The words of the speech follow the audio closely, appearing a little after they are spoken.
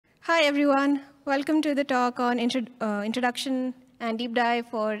Hi, everyone. Welcome to the talk on introduction and deep dive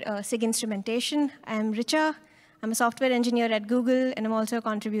for SIG Instrumentation. I'm Richa. I'm a software engineer at Google, and I'm also a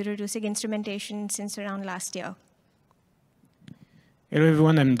contributor to SIG Instrumentation since around last year. Hello,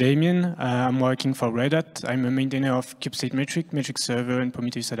 everyone. I'm Damien. I'm working for Red Hat. I'm a maintainer of kubestate metric server, and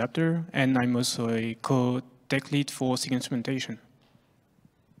Prometheus adapter, and I'm also a co-tech lead for SIG Instrumentation.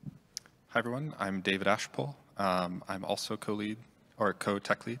 Hi, everyone. I'm David Ashpole. I'm also co-lead or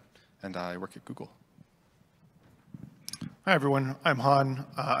co-tech lead, and I work at Google. Hi, everyone. I'm Han.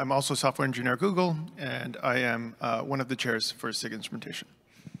 I'm also a software engineer at Google, and I am one of the chairs for SIG Instrumentation.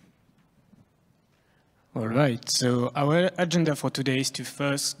 All right. So our agenda for today is to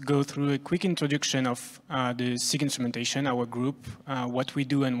first go through a quick introduction of the SIG Instrumentation, our group, what we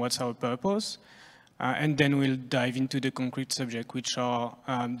do and what's our purpose. And then we'll dive into the concrete subject, which are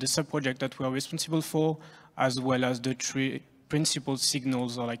the sub-project that we are responsible for, as well as the three principal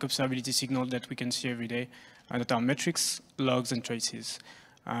signals or like observability signals that we can see every day that are metrics, logs, and traces.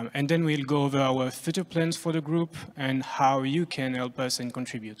 And then we'll go over our future plans for the group and how you can help us and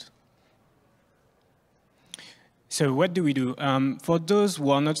contribute. So what do we do? For those who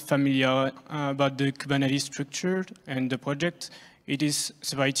are not familiar about the Kubernetes structure and the project, it is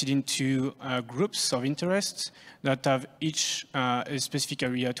separated into groups of interests that have each a specific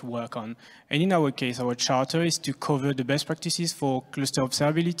area to work on. And in our case, our charter is to cover the best practices for cluster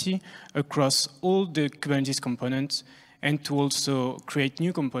observability across all the Kubernetes components and to also create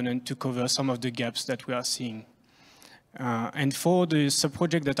new components to cover some of the gaps that we are seeing. And for the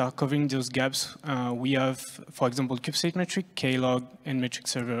sub-projects that are covering those gaps, we have, for example, kubestate metric, Klog, and metric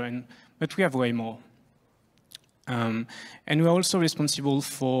server, but we have way more. And we're also responsible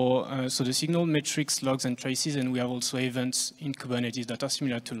for so the signal, metrics, logs, and traces, and we have also events in Kubernetes that are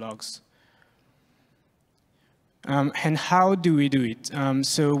similar to logs. And how do we do it?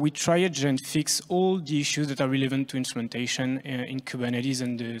 So we triage and fix all the issues that are relevant to instrumentation in Kubernetes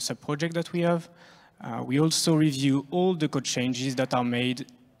and the sub-project that we have. We also review all the code changes that are made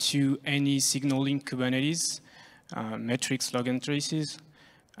to any signal in Kubernetes, metrics, log, and traces.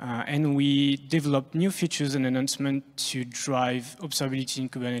 And we develop new features and enhancements to drive observability in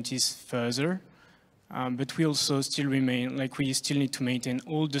Kubernetes further. But we also still remain, like we still need to maintain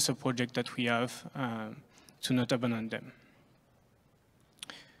all the sub-projects that we have to not abandon them.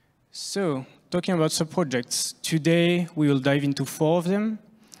 So talking about sub-projects, today we will dive into 4 of them.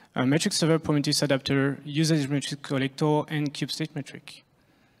 Metric server, Prometheus adapter, usage metric collector, and kubestate metric.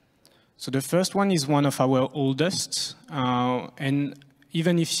 So the first one is one of our oldest, and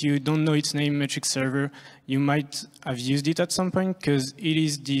even if you don't know its name, metric server, you might have used it at some point because it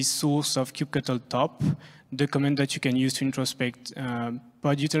is the source of kubectl-top, the command that you can use to introspect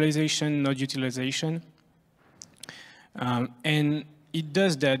pod utilization, node utilization. And it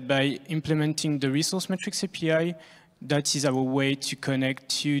does that by implementing the resource metrics API. That is our way to connect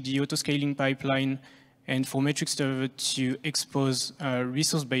to the autoscaling pipeline and for metric server to expose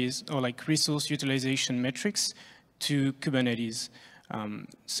resource-based or like resource utilization metrics to Kubernetes.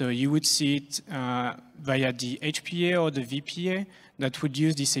 So you would see it via the HPA or the VPA that would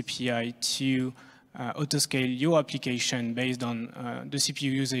use this API to autoscale your application based on the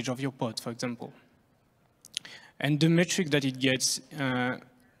CPU usage of your pod, for example. And the metric that it gets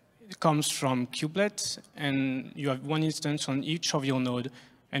comes from kubelet, and you have one instance on each of your node,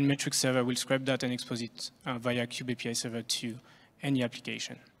 and metric server will scrape that and expose it via kube API server to any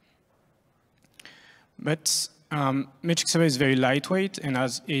application. But metric server is very lightweight and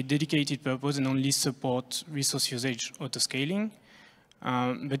has a dedicated purpose and only supports resource usage autoscaling.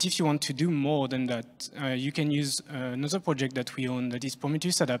 But if you want to do more than that, you can use another project that we own that is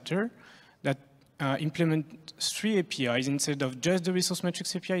Prometheus adapter that implement 3 APIs. Instead of just the resource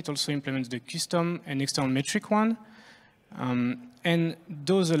metrics API, it also implements the custom and external metric one. And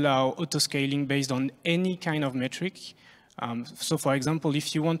those allow autoscaling based on any kind of metric. So for example,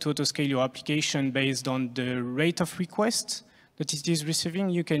 if you want to autoscale your application based on the rate of request that it is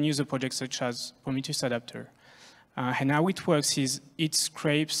receiving, you can use a project such as Prometheus adapter. And how it works is it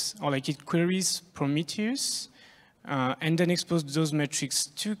scrapes, or like it queries Prometheus, and then exposes those metrics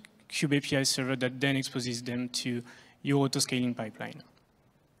to kube API server that then exposes them to your autoscaling pipeline.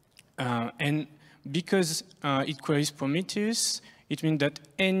 And because it queries Prometheus, it means that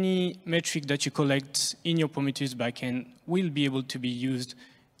any metric that you collect in your Prometheus backend will be able to be used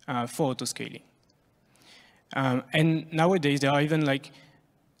for autoscaling. And nowadays, there are even like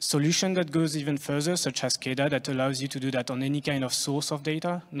solutions that goes even further, such as SCADA, that allows you to do that on any kind of source of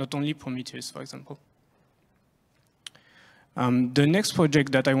data, not only Prometheus, for example. The next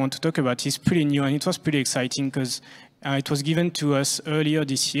project that I want to talk about is pretty new, and it was pretty exciting because It was given to us earlier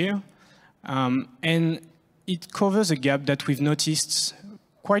this year, and it covers a gap that we've noticed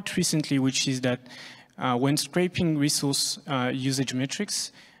quite recently, which is that when scraping resource usage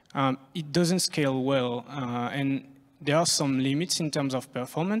metrics, it doesn't scale well, and there are some limits in terms of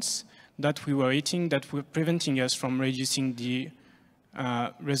performance that we were hitting that were preventing us from reducing the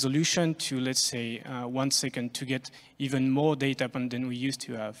resolution to, let's say, 1 second to get even more data point than we used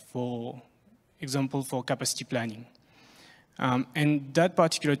to have, for example, for capacity planning. And that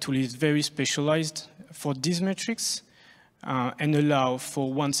particular tool is very specialized for these metrics and allow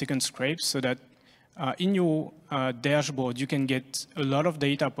for 1 second scrapes so that in your dashboard, you can get a lot of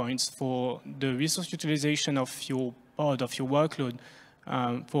data points for the resource utilization of your pod, of your workload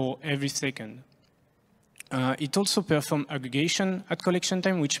for every second. It also performs aggregation at collection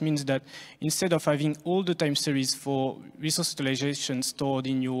time, which means that instead of having all the time series for resource utilization stored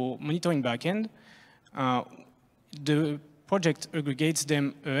in your monitoring backend, the project aggregates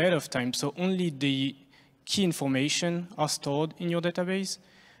them ahead of time, so only the key information are stored in your database.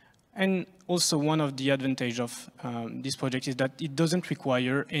 And also one of the advantages of this project is that it doesn't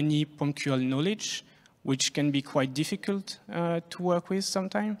require any POMQL knowledge, which can be quite difficult to work with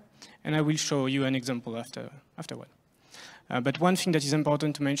sometimes. And I will show you an example afterward. But one thing that is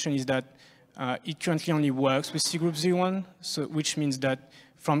important to mention is that it currently only works with cgroup z1, so, which means that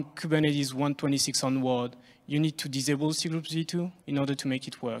from Kubernetes 1.26 onward, you need to disable cgroup z2 in order to make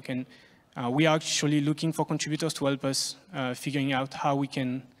it work. And we are actually looking for contributors to help us figuring out how we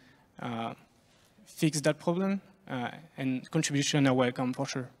can fix that problem, and contributions are welcome for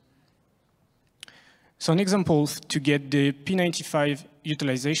sure. So an example to get the P95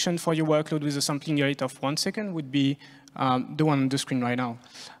 utilization for your workload with a sampling rate of 1 second would be the one on the screen right now.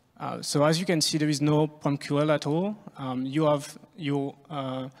 So as you can see, there is no POMQL at all. You have your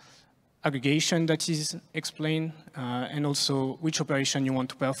aggregation that is explained, and also which operation you want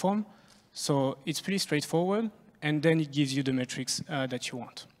to perform. So it's pretty straightforward, and then it gives you the metrics that you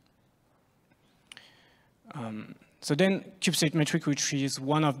want. So then kubestate metric, which is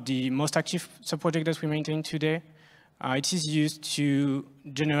one of the most active subprojects that we maintain today, it is used to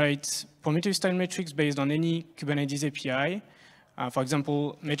generate Prometheus-style metrics based on any Kubernetes API. For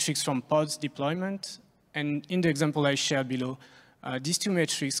example, metrics from pods deployment. And in the example I shared below, these two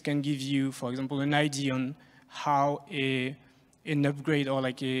metrics can give you, for example, an idea on how an upgrade or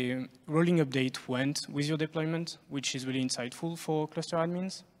like a rolling update went with your deployment, which is really insightful for cluster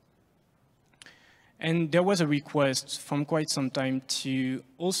admins. And there was a request from quite some time to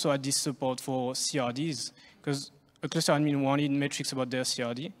also add this support for CRDs, because a cluster admin wanted metrics about their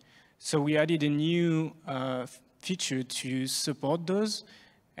CRD. So we added a new feature to support those.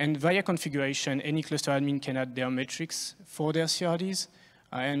 And via configuration, any cluster admin can add their metrics for their CRDs.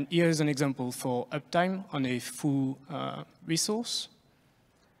 And here is an example for uptime on a full resource.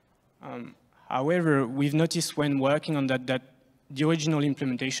 However, we've noticed when working on that the original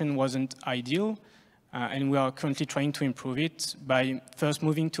implementation wasn't ideal. And we are currently trying to improve it by first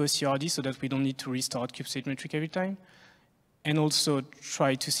moving to a CRD so that we don't need to restart kubestate metric every time. And also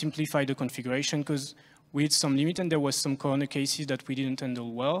try to simplify the configuration, because we had some limit and there was some corner cases that we didn't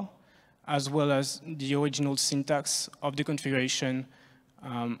handle well, as well as the original syntax of the configuration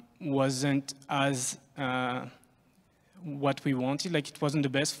wasn't as what we wanted, like it wasn't the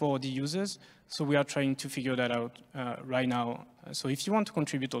best for the users. So we are trying to figure that out right now. So if you want to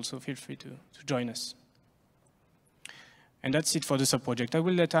contribute also, feel free to join us. And that's it for the subproject. I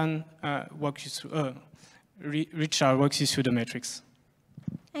will let Anne walk you through, Richa walks you through the metrics.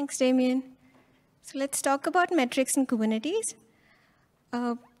 Thanks, Damien. So let's talk about metrics in Kubernetes.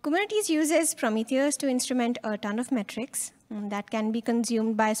 Kubernetes uses Prometheus to instrument a ton of metrics that can be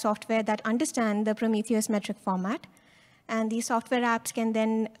consumed by software that understand the Prometheus metric format. And these software apps can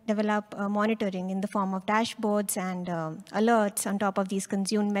then develop monitoring in the form of dashboards and alerts on top of these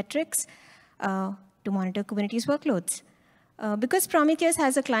consumed metrics to monitor Kubernetes workloads. Because Prometheus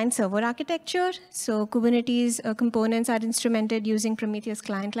has a client-server architecture, so Kubernetes components are instrumented using Prometheus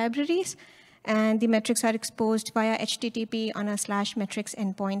client libraries, and the metrics are exposed via HTTP on a /metrics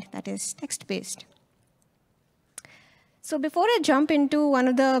endpoint that is text-based. So before I jump into one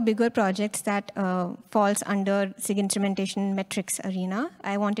of the bigger projects that falls under SIG Instrumentation metrics arena,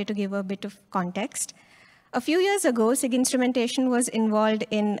 I wanted to give a bit of context. A few years ago, SIG Instrumentation was involved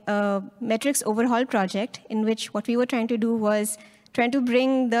in a metrics overhaul project in which what we were trying to do was trying to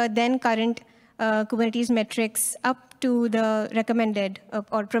bring the then current Kubernetes metrics up to the recommended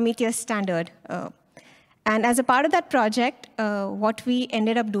or Prometheus standard. And as a part of that project, what we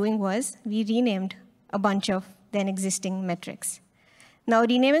ended up doing was we renamed a bunch of then existing metrics. Now,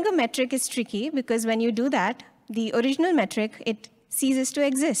 renaming a metric is tricky because when you do that, the original metric, it ceases to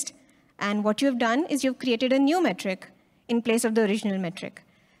exist. And what you've done is you've created a new metric in place of the original metric.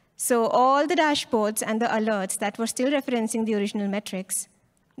 So all the dashboards and the alerts that were still referencing the original metrics,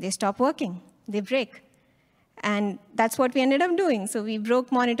 they stop working, they break. And that's what we ended up doing. So we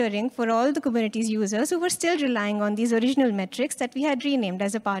broke monitoring for all the Kubernetes users who were still relying on these original metrics that we had renamed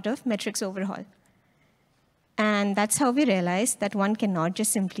as a part of metrics overhaul. And that's how we realized that one cannot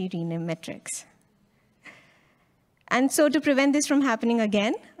just simply rename metrics. And so to prevent this from happening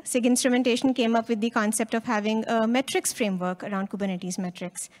again, SIG Instrumentation came up with the concept of having a metrics framework around Kubernetes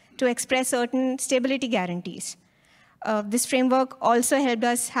metrics to express certain stability guarantees. This framework also helped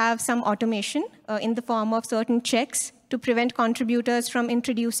us have some automation in the form of certain checks to prevent contributors from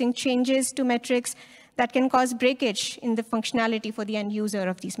introducing changes to metrics that can cause breakage in the functionality for the end user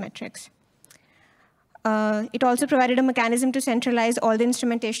of these metrics. It also provided a mechanism to centralize all the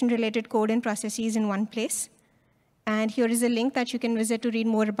instrumentation-related code and processes in one place. And here is a link that you can visit to read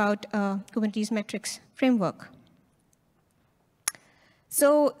more about Kubernetes metrics framework.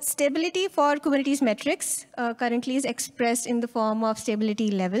 So stability for Kubernetes metrics currently is expressed in the form of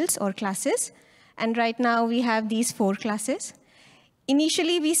stability levels or classes. And right now, we have these 4 classes.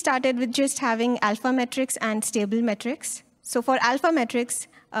 Initially, we started with just having alpha metrics and stable metrics. So for alpha metrics,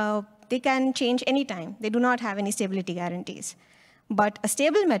 they can change anytime. They do not have any stability guarantees. But a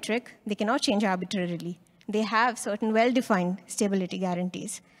stable metric, they cannot change arbitrarily. They have certain well-defined stability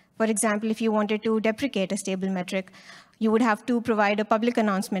guarantees. For example, if you wanted to deprecate a stable metric, you would have to provide a public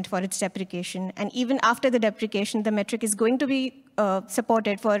announcement for its deprecation. And even after the deprecation, the metric is going to be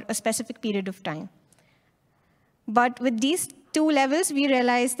supported for a specific period of time. But with these 2 levels, we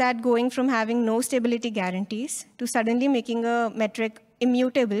realized that going from having no stability guarantees to suddenly making a metric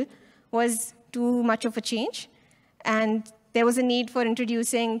immutable was too much of a change. And there was a need for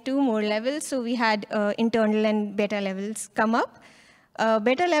introducing 2 more levels. So we had internal and beta levels come up.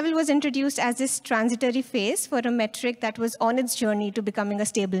 Beta level was introduced as this transitory phase for a metric that was on its journey to becoming a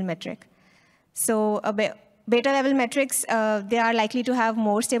stable metric. So beta level metrics, they are likely to have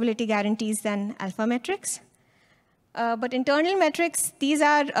more stability guarantees than alpha metrics. But internal metrics, these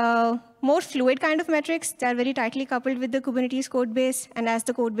are more fluid kind of metrics. They are very tightly coupled with the Kubernetes code base. And as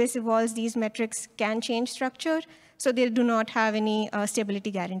the code base evolves, these metrics can change structure. So they do not have any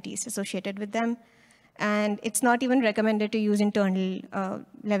stability guarantees associated with them. And it's not even recommended to use internal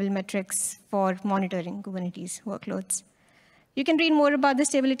level metrics for monitoring Kubernetes workloads. You can read more about the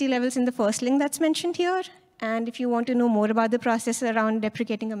stability levels in the first link that's mentioned here. And if you want to know more about the process around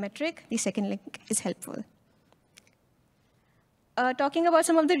deprecating a metric, the second link is helpful. Talking about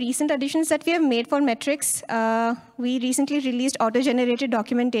some of the recent additions that we have made for metrics, we recently released auto-generated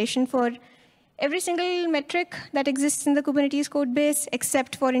documentation for every single metric that exists in the Kubernetes code base,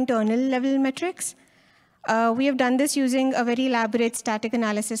 except for internal level metrics. We have done this using a very elaborate static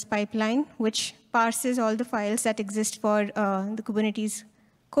analysis pipeline, which parses all the files that exist for the Kubernetes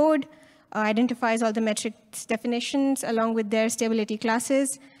code, identifies all the metrics definitions along with their stability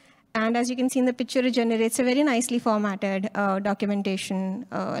classes. And as you can see in the picture, it generates a very nicely formatted documentation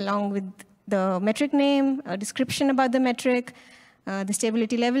along with the metric name, a description about the metric, the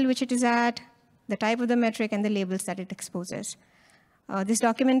stability level which it is at, the type of the metric, and the labels that it exposes. This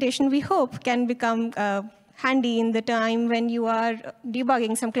documentation, we hope, can become handy in the time when you are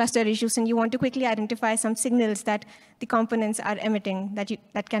debugging some cluster issues and you want to quickly identify some signals that the components are emitting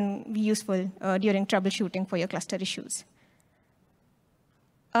that can be useful during troubleshooting for your cluster issues.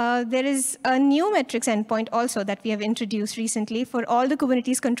 There is a new metrics endpoint also that we have introduced recently for all the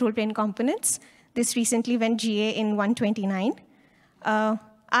Kubernetes control plane components. This recently went GA in 129.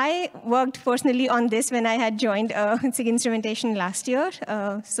 I worked personally on this when I had joined SIG Instrumentation last year.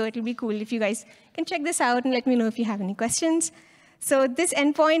 So it'll be cool if you guys can check this out and let me know if you have any questions. So this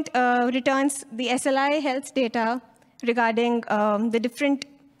endpoint returns the SLI health data regarding the different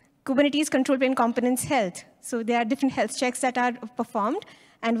Kubernetes control plane components' health. So there are different health checks that are performed.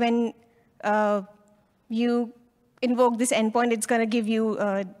 And when you invoke this endpoint, it's going to give you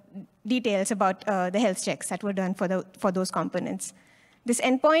details about the health checks that were done for those components. This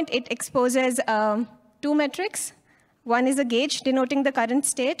endpoint, it exposes 2 metrics. One is a gauge denoting the current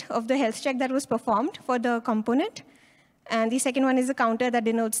state of the health check that was performed for the component. And the second one is a counter that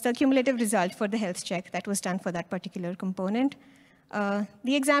denotes the cumulative result for the health check that was done for that particular component.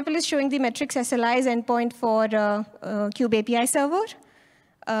 The example is showing the metrics SLI's endpoint for Kube API server.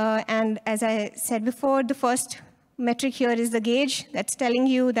 And as I said before, the first metric here is the gauge that's telling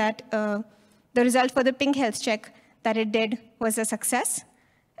you that the result for the ping health check that it did was a success.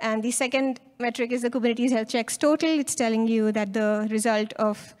 And the second metric is the Kubernetes health checks total. It's telling you that the result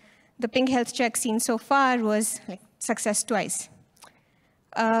of the ping health check seen so far was like success twice.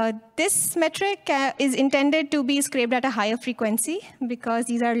 This metric is intended to be scraped at a higher frequency because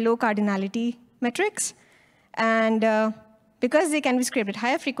these are low cardinality metrics. And because they can be scraped at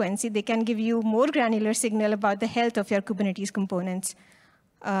higher frequency, they can give you more granular signal about the health of your Kubernetes components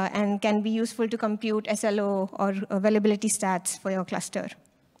and can be useful to compute SLO or availability stats for your cluster.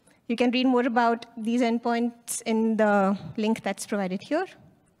 You can read more about these endpoints in the link that's provided here.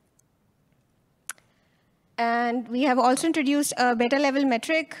 And we have also introduced a beta level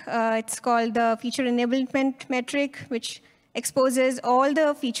metric. It's called the feature enablement metric, which exposes all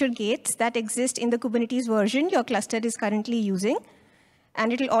the feature gates that exist in the Kubernetes version your cluster is currently using.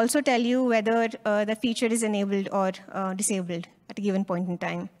 And it'll also tell you whether the feature is enabled or disabled at a given point in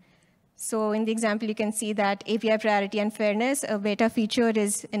time. So in the example, you can see that API priority and fairness, a beta feature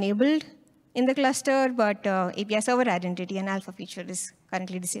is enabled in the cluster, but API server identity and alpha feature is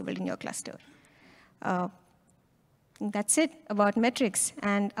currently disabled in your cluster. That's it about metrics.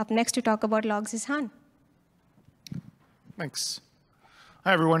 And up next to talk about logs is Han. Thanks.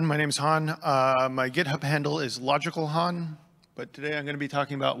 Hi, everyone. My name is Han. My GitHub handle is logicalhan, but today I'm going to be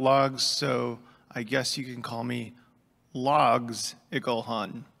talking about logs, so I guess you can call me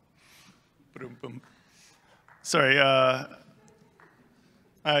logs-Han. Sorry,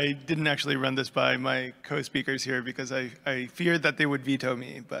 I didn't actually run this by my co-speakers here because I feared that they would veto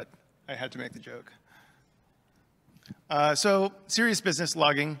me, but I had to make the joke. So serious business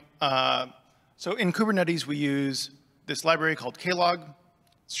logging. So in Kubernetes, we use this library called klog.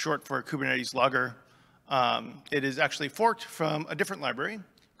 It's short for Kubernetes Logger. It is actually forked from a different library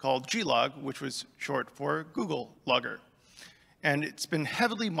called glog, which was short for Google Logger. And it's been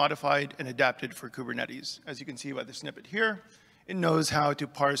heavily modified and adapted for Kubernetes. As you can see by the snippet here, it knows how to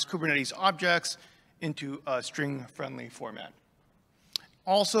parse Kubernetes objects into a string-friendly format.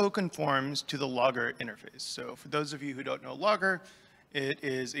 Also conforms to the Logger interface. So for those of you who don't know Logger, it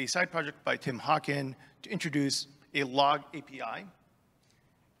is a side project by Tim Hawken to introduce a log API.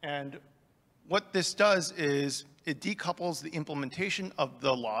 And what this does is it decouples the implementation of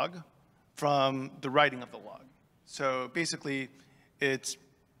the log from the writing of the log. So basically, it's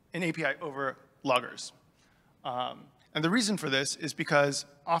an API over loggers. And the reason for this is because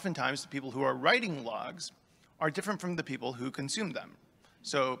oftentimes the people who are writing logs are different from the people who consume them.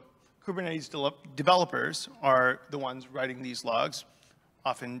 So Kubernetes developers are the ones writing these logs,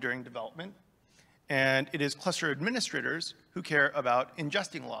 often during development. And it is cluster administrators who care about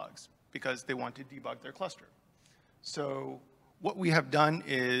ingesting logs because they want to debug their cluster. So what we have done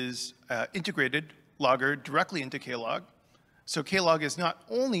is integrated Logger directly into klog. So klog is not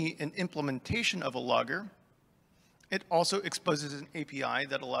only an implementation of a logger, it also exposes an API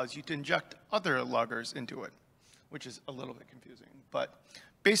that allows you to inject other loggers into it, which is a little bit confusing. But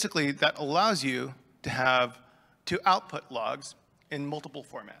basically, that allows you to output logs in multiple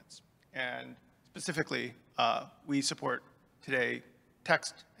formats. And specifically, we support today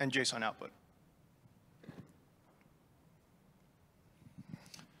text and JSON output.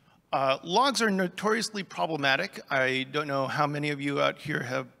 Logs are notoriously problematic. I don't know how many of you out here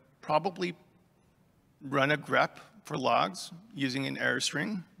have probably run a grep for logs using an error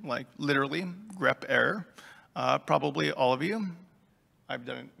string, like literally grep error. Probably all of you. I've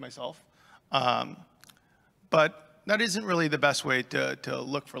done it myself. But that isn't really the best way to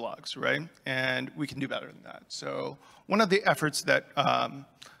look for logs, right? And we can do better than that. So one of the efforts that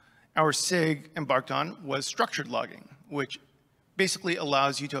our SIG embarked on was structured logging, which basically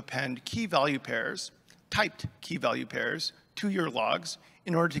allows you to append key value pairs, typed key value pairs, to your logs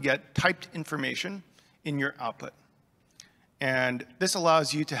in order to get typed information in your output. And this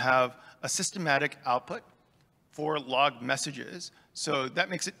allows you to have a systematic output for log messages. So that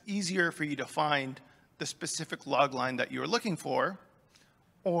makes it easier for you to find the specific log line that you're looking for,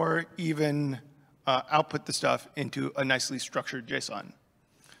 or even output the stuff into a nicely structured JSON.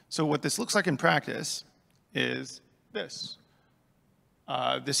 So what this looks like in practice is this.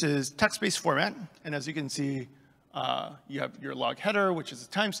 This is text-based format, and as you can see, you have your log header, which is a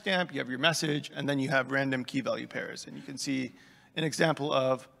timestamp, you have your message, and then you have random key value pairs. And you can see an example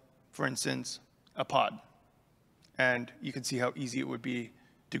of, for instance, a pod. And you can see how easy it would be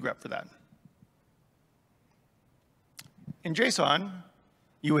to grep for that. In JSON,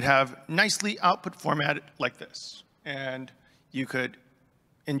 you would have nicely output formatted like this. And you could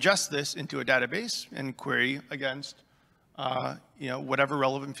ingest this into a database and query against whatever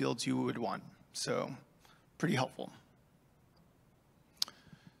relevant fields you would want. So pretty helpful.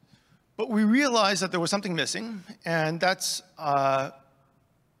 But we realized that there was something missing, and that's not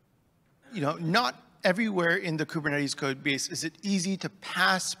everywhere in the Kubernetes code base is it easy to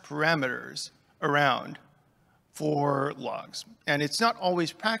pass parameters around for logs. And it's not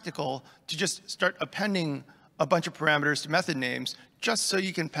always practical to just start appending a bunch of parameters to method names just so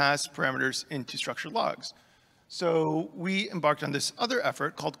you can pass parameters into structured logs. So we embarked on this other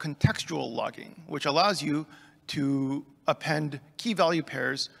effort called contextual logging, which allows you to append key value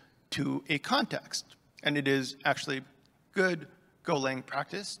pairs to a context. And it is actually good Golang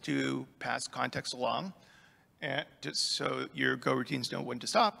practice to pass context along, and just so your Go routines know when to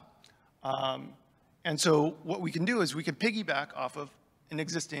stop. And so what we can do is we can piggyback off of an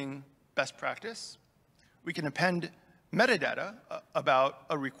existing best practice. We can append metadata about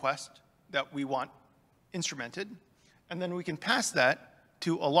a request that we want instrumented, and then we can pass that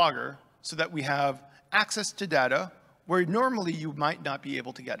to a logger so that we have access to data where normally you might not be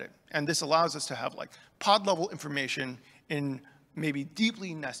able to get it. And this allows us to have like pod level information in maybe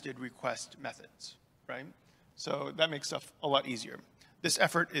deeply nested request methods, right? So that makes stuff a lot easier. This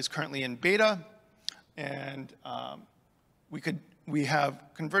effort is currently in beta, and we have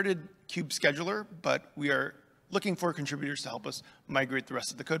converted Kube Scheduler, but we are looking for contributors to help us migrate the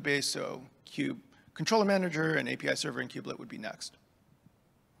rest of the code base. So Kube Controller Manager and API Server and Kubelet would be next.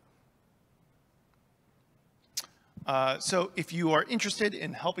 So if you are interested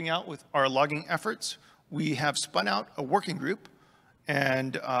in helping out with our logging efforts, we have spun out a working group,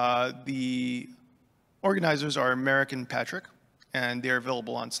 and the organizers are Merrick and Patrick, and they're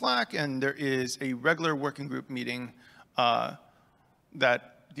available on Slack, and there is a regular working group meeting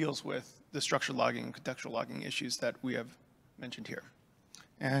that deals with the structured logging and contextual logging issues that we have mentioned here.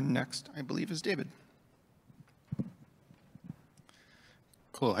 And next, I believe, is David.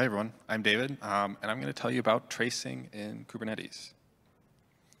 Cool. Hey, everyone. I'm David, and I'm going to tell you about tracing in Kubernetes.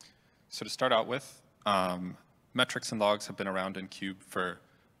 So to start out with, metrics and logs have been around in Kube for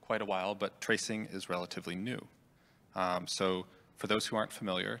quite a while, but tracing is relatively new. So for those who aren't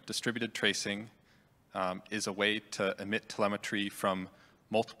familiar, distributed tracing is a way to emit telemetry from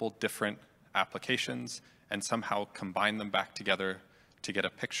multiple different applications and somehow combine them back together to get a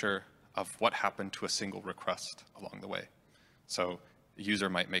picture of what happened to a single request along the way. So a user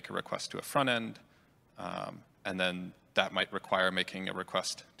might make a request to a front end, and then that might require making a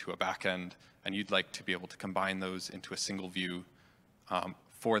request to a back end, and you'd like to be able to combine those into a single view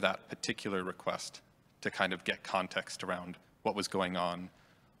for that particular request to kind of get context around what was going on,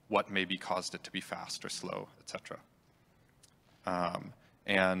 what maybe caused it to be fast or slow, et cetera.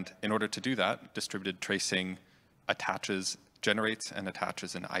 And in order to do that, distributed tracing generates and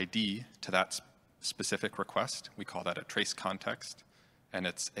attaches an ID to that specific request. We call that a trace context, and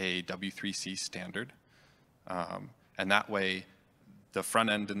it's a W3C standard. And that way, the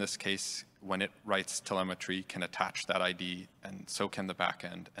front end in this case, when it writes telemetry, can attach that ID, and so can the back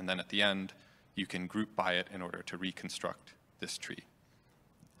end. And then at the end, you can group by it in order to reconstruct this tree.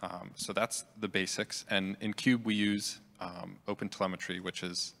 So that's the basics. And in Kube, we use OpenTelemetry, which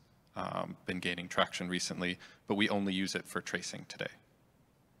has been gaining traction recently, but we only use it for tracing today.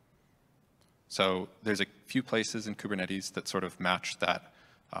 So there's a few places in Kubernetes that sort of match that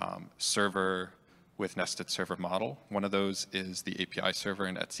server with nested server model. One of those is the API server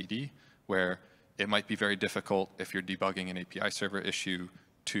in etcd, where it might be very difficult if you're debugging an API server issue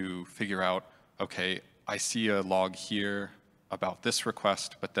to figure out, okay, I see a log here about this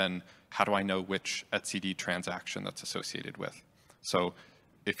request, but then how do I know which etcd transaction that's associated with? So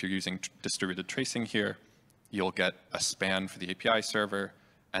if you're using distributed tracing here, you'll get a span for the API server,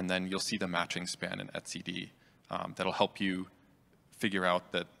 and then you'll see the matching span in etcd. That'll help you figure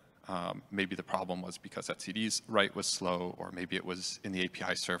out that maybe the problem was because etcd's write was slow, or maybe it was in the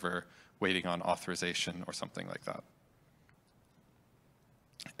API server waiting on authorization or something like that.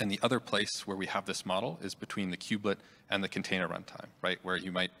 And the other place where we have this model is between the kubelet and the container runtime, right? Where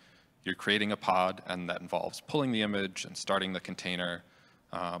you're creating a pod, and that involves pulling the image and starting the container,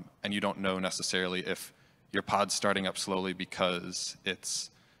 and you don't know necessarily if your pod's starting up slowly because it's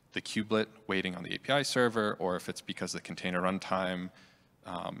the kubelet waiting on the API server, or if it's because the container runtime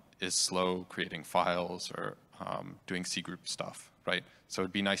is slow creating files or doing C group stuff, right? So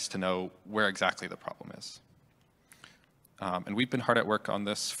it'd be nice to know where exactly the problem is. And we've been hard at work on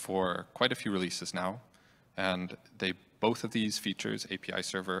this for quite a few releases now, and both of these features, API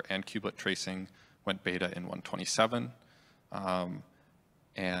server and kubelet tracing, went beta in 1.27,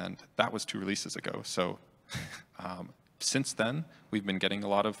 and that was 2 releases ago. So since then, we've been getting a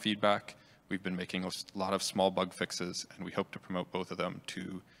lot of feedback. We've been making a lot of small bug fixes, and we hope to promote both of them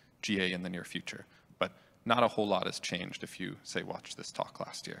to GA in the near future. But not a whole lot has changed if you, say, watched this talk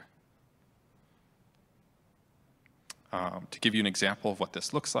last year. To give you an example of what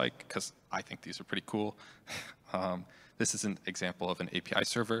this looks like, because I think these are pretty cool, this is an example of an API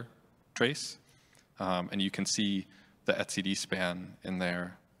server trace. And you can see the etcd span in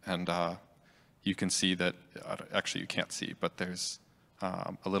there. And you can see that, actually you can't see, but there's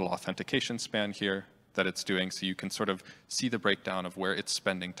a little authentication span here that it's doing. So you can sort of see the breakdown of where it's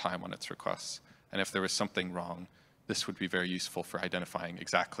spending time on its requests. And if there was something wrong, this would be very useful for identifying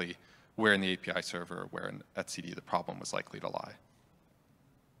exactly where in the API server or where in etcd the problem was likely to lie.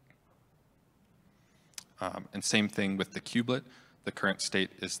 And same thing with the kubelet. The current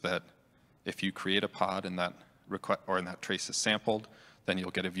state is that if you create a pod and that trace is sampled, then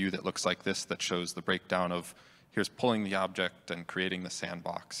you'll get a view that looks like this that shows the breakdown of here's pulling the object and creating the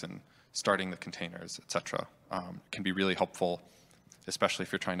sandbox and starting the containers, et cetera. Can be really helpful, especially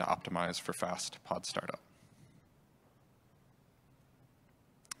if you're trying to optimize for fast pod startup.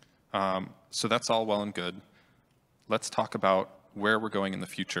 So that's all well and good. Let's talk about where we're going in the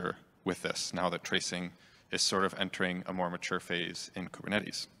future with this now that tracing is sort of entering a more mature phase in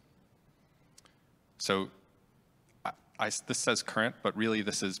Kubernetes. So this says current, but really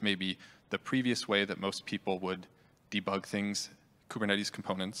this is maybe the previous way that most people would debug things, Kubernetes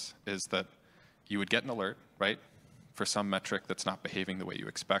components, is that you would get an alert, right, for some metric that's not behaving the way you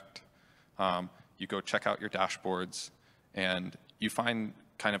expect. You go check out your dashboards, and you find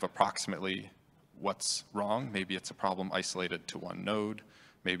kind of approximately what's wrong. Maybe it's a problem isolated to one node.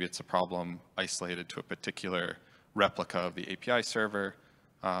 Maybe it's a problem isolated to a particular replica of the API server.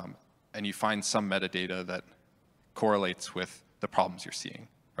 And you find some metadata that correlates with the problems you're seeing,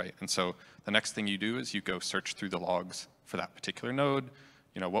 right? And so the next thing you do is you go search through the logs for that particular node.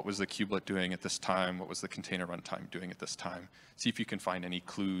 You know, what was the kubelet doing at this time? What was the container runtime doing at this time? See if you can find any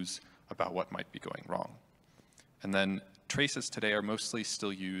clues about what might be going wrong. And then traces today are mostly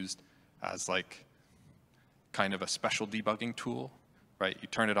still used as like kind of a special debugging tool, right? You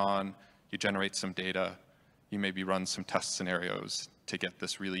turn it on, you generate some data, you maybe run some test scenarios to get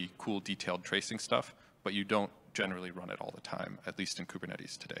this really cool detailed tracing stuff, but you don't generally run it all the time, at least in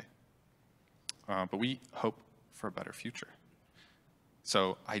Kubernetes today. But we hope for a better future.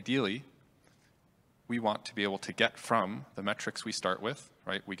 So ideally, we want to be able to get from the metrics we start with,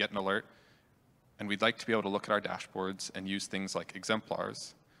 right? We get an alert, and we'd like to be able to look at our dashboards and use things like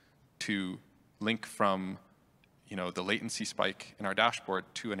exemplars to link from the latency spike in our dashboard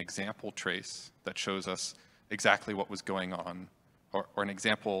to an example trace that shows us exactly what was going on, or an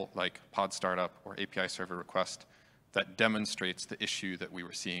example like pod startup or API server request that demonstrates the issue that we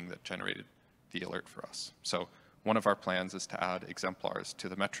were seeing that generated the alert for us. So one of our plans is to add exemplars to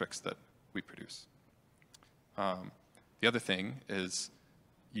the metrics that we produce. The other thing is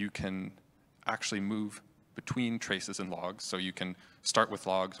you can actually move between traces and logs. So you can start with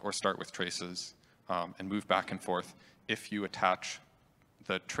logs or start with traces and move back and forth if you attach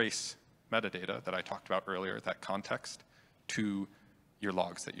the trace metadata that I talked about earlier, that context, to your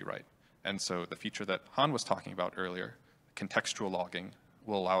logs that you write. And so the feature that Han was talking about earlier, contextual logging,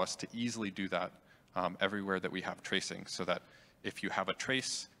 will allow us to easily do that everywhere that we have tracing, so that if you have a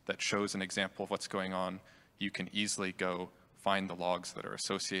trace that shows an example of what's going on, you can easily go find the logs that are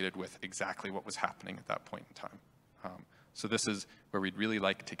associated with exactly what was happening at that point in time. So this is where we'd really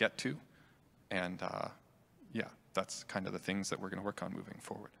like to get to. And yeah, that's kind of the things that we're going to work on moving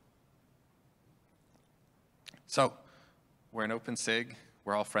forward. So we're an open SIG.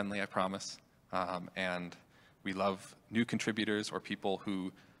 We're all friendly, I promise. And we love new contributors or people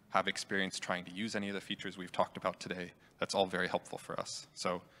who have experience trying to use any of the features we've talked about today. That's all very helpful for us.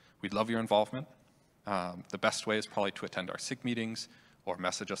 So we'd love your involvement. The best way is probably to attend our SIG meetings or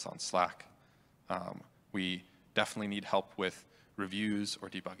message us on Slack. We definitely need help with reviews or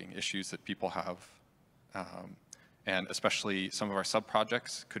debugging issues that people have. And especially some of our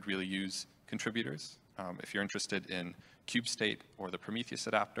sub-projects could really use contributors. If you're interested in KubeState or the Prometheus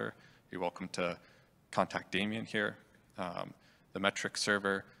adapter, you're welcome to contact Damien here. The metric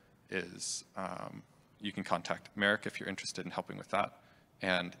server is, you can contact Merrick if you're interested in helping with that.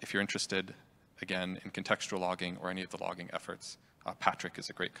 And if you're interested, again, in contextual logging or any of the logging efforts, Patrick is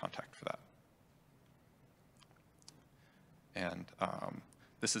a great contact for that. And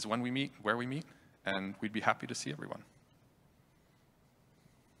this is when we meet, where we meet, and we'd be happy to see everyone.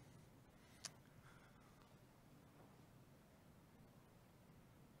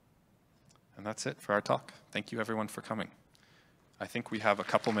 And that's it for our talk. Thank you, everyone, for coming. I think we have a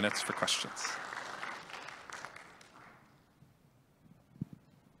couple minutes for questions.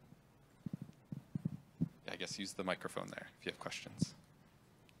 Yeah, I guess use the microphone there if you have questions.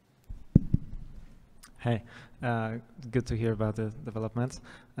 Hey, good to hear about the developments.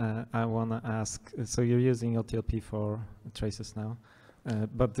 I want to ask, so you're using OTLP for traces now,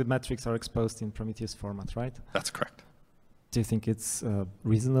 but the metrics are exposed in Prometheus format, right? That's correct. Do you think it's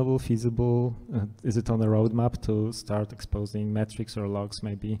reasonable, feasible? Is it on the roadmap to start exposing metrics or logs,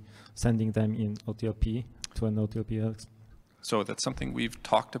 maybe sending them in OTLP to an OTLP? So that's something we've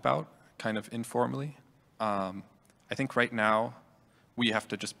talked about kind of informally. I think right now we have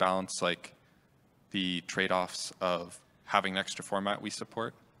to just balance like the trade-offs of having an extra format we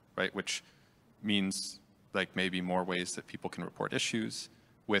support, right? Which means like maybe more ways that people can report issues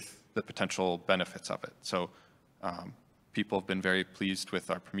with the potential benefits of it. So people have been very pleased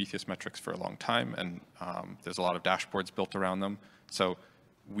with our Prometheus metrics for a long time, and there's a lot of dashboards built around them. So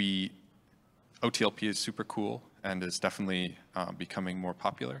OTLP is super cool and is definitely becoming more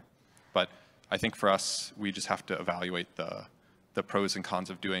popular. But I think for us, we just have to evaluate the pros and cons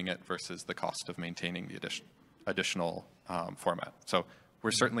of doing it versus the cost of maintaining the additional format. So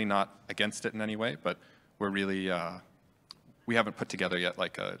we're certainly not against it in any way, but we're really, we haven't put together yet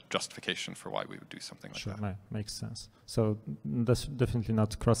like a justification for why we would do something like that. Sure, makes sense. So that's definitely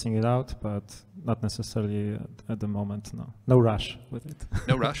not crossing it out, but not necessarily at the moment, no. No rush with it.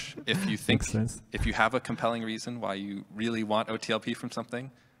 No rush. If you think, if you have a compelling reason why you really want OTLP from something,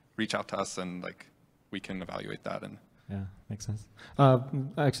 reach out to us and like we can evaluate that. And yeah, makes sense. I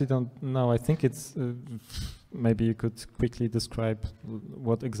actually don't know. I think it's, maybe you could quickly describe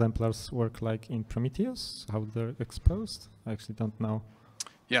what exemplars work like in Prometheus, how they're exposed. I actually don't know.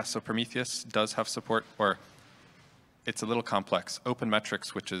 Yeah, so Prometheus does have support, or it's a little complex.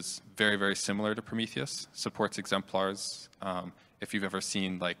 OpenMetrics, which is very, very similar to Prometheus, supports exemplars. If you've ever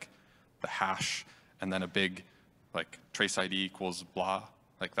seen like the hash and then a big like trace ID equals blah,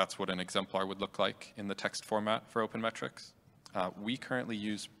 like that's what an exemplar would look like in the text format for OpenMetrics. We currently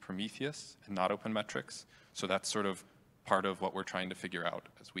use Prometheus and not OpenMetrics, so that's sort of part of what we're trying to figure out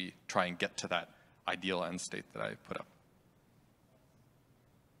as we try and get to that ideal end state that I put up.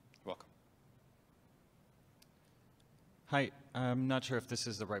 You're welcome. Hi, I'm not sure if this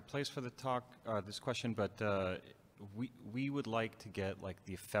is the right place for the talk, this question, but we would like to get like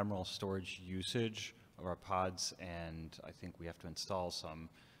the ephemeral storage usage of our pods, and I think we have to install some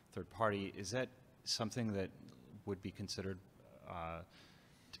third party. Is that something that would be considered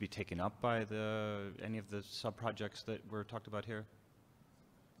to be taken up by any of the sub-projects that were talked about here?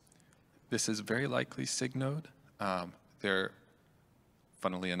 This is very likely SIG node.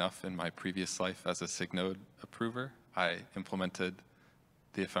 Funnily enough, in my previous life as a SIG node approver, I implemented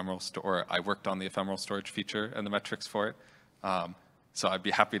the ephemeral store, I worked on the ephemeral storage feature and the metrics for it. So I'd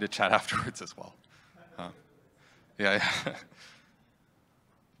be happy to chat afterwards as well. Yeah.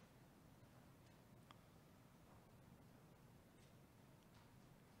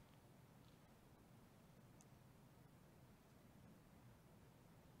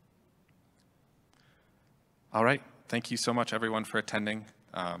 All right. Thank you so much, everyone, for attending.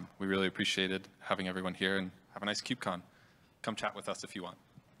 We really appreciated having everyone here, and have a nice KubeCon. Come chat with us if you want.